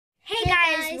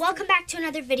guys, welcome back to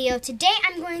another video. Today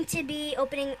I'm going to be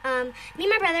opening, me and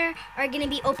my brother are going to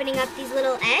be opening up these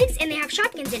little eggs, and they have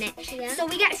shopkins in it. Yeah. So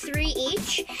we got 3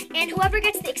 each, and whoever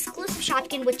gets the exclusive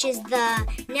shopkin, which is the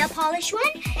nail polish one,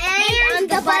 and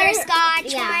the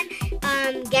butterscotch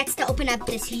one, gets to open up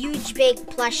this huge, big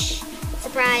plush,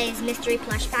 surprise, mystery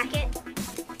plush packet.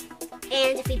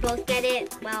 And if we both get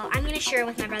it, well, I'm going to share it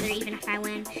with my brother even if I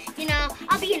win. You know,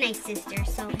 I'll be a nice sister.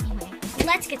 So anyway,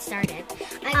 let's get started.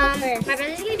 I go first. My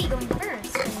brother's going to be going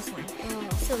first for this one. Oh.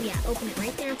 So yeah, open it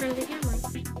right there in front of the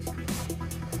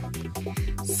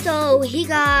camera. So he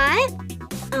got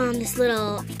this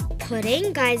little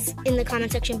pudding. Guys, in the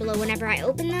comment section below, whenever I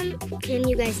open them, can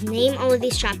you guys name all of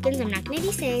these shopkins? I'm not going to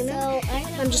be saying them. So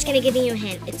I'm just going to give you a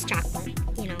hint. It's chocolate,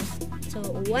 you know. So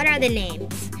what are the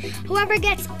names? Whoever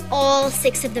gets all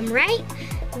 6 of them right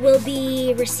will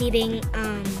be receiving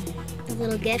a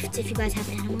little gift if you guys have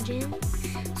Animal Jam.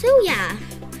 So yeah,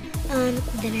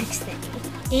 the next thing.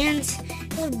 And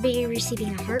he'll be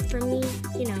receiving a heart from me,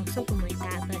 you know, something like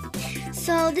that. But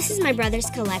so this is my brother's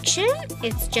collection.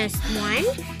 It's just one.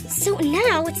 So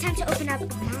now it's time to open up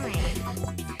mine.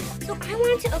 So I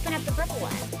want to open up the purple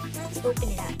one. Let's open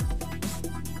it up.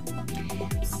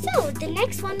 So the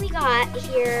next one we got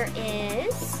here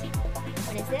is,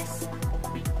 what is this?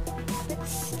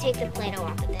 Let's take the Play-Doh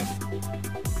off of it.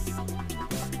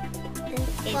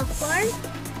 Popcorn?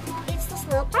 It's this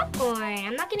little popcorn.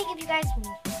 I'm not gonna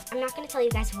tell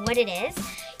you guys what it is.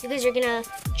 You guys are gonna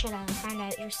try to find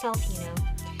out yourself, you know.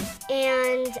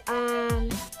 And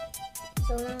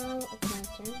so now it's my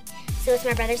turn. So it's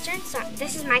my brother's turn. So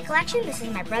this is my collection. This is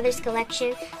my brother's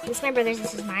collection. This is my brother's.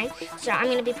 This is mine. So I'm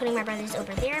going to be putting my brother's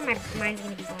over there. Mine's going to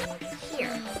be going over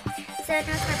here. So now it's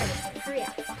my brother's turn. Hurry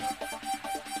up.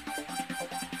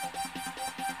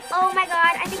 Oh my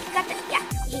God. I think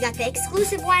he got the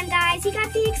exclusive one, guys. He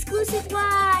got the exclusive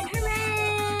one.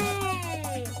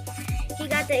 Hooray. He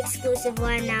got the exclusive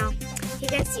one. Now he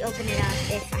gets to open it up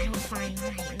if I don't find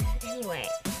mine. Anyway.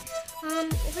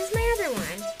 Where's my other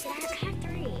one? I had 3.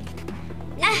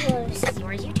 This is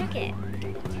yours. You took it. My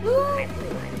blue one.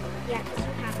 Yeah, because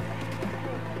you have it.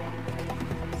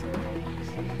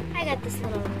 I got this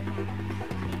little.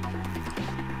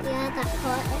 Yeah, that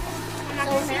caught. I'm not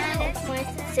going to say what it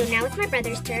is. So now it's my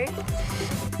brother's turn. And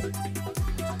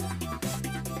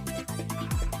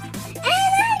I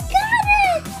got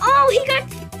it! Oh, he got.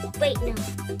 Wait, no.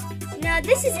 No,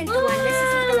 this isn't the one. This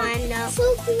isn't the one. No. So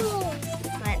cool.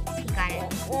 But he got it.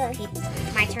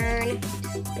 My turn.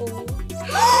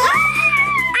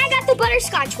 I got the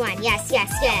butterscotch one. Yes. I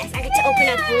get to open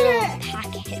up the little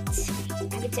packet.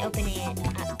 I get to open it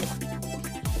up.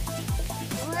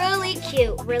 Really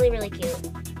cute. Really cute.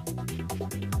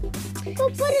 Go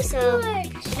butterscotch. So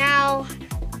now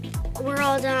we're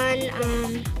all done.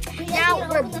 Now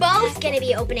we're both gonna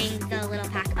be opening the little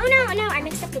pack. Oh no! I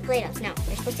mixed up the Play-Dohs. No,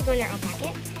 they're supposed to go in their own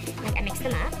packet. Like I mixed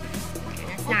them up. And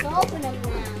that's not. Open them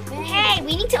now. Hey,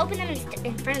 we need to open them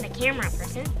in front of the camera,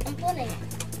 person. I'm putting it.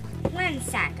 1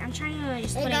 sec. I'm trying to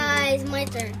just put it. Hey guys, my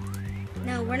turn.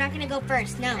 No, we're not gonna go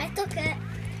first. No. I took it.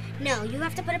 No, you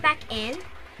have to put it back in.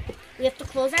 We have to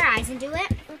close our eyes and do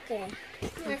it. Okay.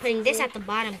 I'm putting this at the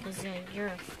bottom because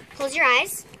you're. Close your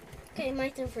eyes. Okay, my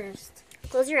turn first.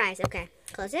 Close your eyes. Okay,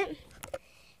 close it.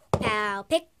 Now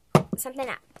pick something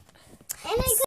up. And I